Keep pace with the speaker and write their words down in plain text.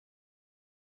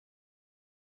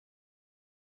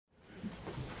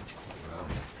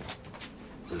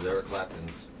Says Eric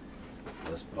Clapton's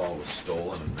Les Paul was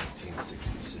stolen in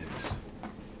 1966.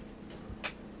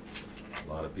 A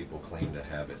lot of people claim to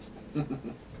have it.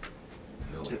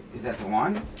 Really? Is that the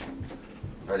one?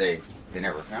 Or they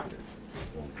never found it?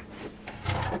 Well,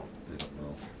 they don't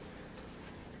know.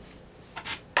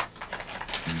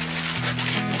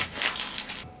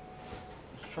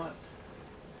 Let's try it.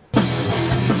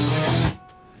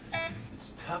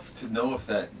 It's tough to know if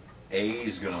that A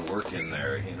is going to work in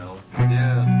there, you know?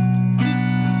 Yeah.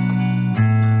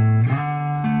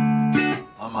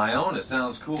 On my own, it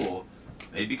sounds cool.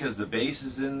 Maybe because the bass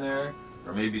is in there,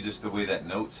 or maybe just the way that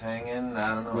note's hanging.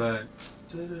 I don't know. Right.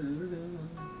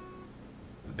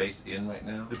 The bass in right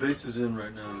now? The bass is in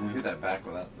right now. Can we hear that back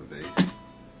without the bass?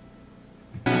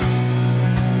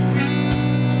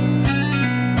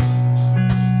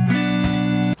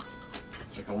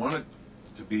 Like I want it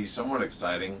to be somewhat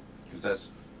exciting, because that's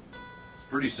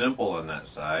pretty simple on that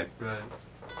side. Right.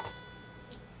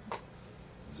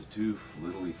 Is it too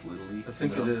flittily? I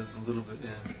think it is a little bit,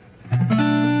 yeah.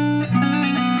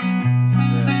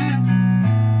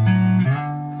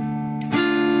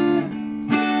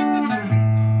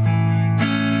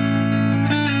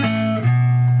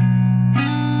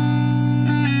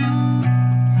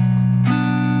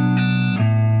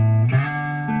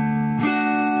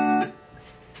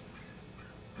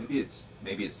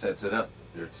 Maybe it sets it up.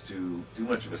 It's too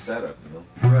much of a setup, you know.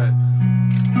 Right.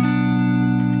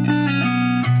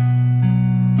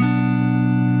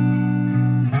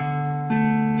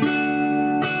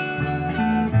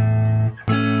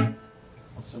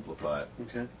 I'll simplify it.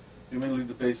 Okay. You want me to leave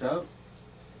the bass out?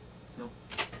 No.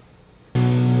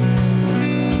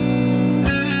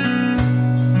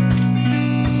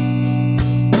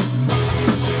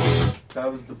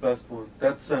 That was the best one.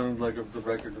 That sounded like the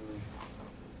record to me.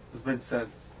 It made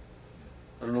sense.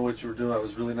 I don't know what you were doing. I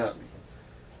was really not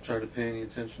trying to pay any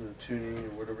attention to tuning or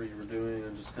whatever you were doing. I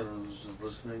just kind of was just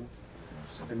listening.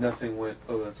 And nothing went,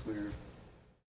 oh, that's weird.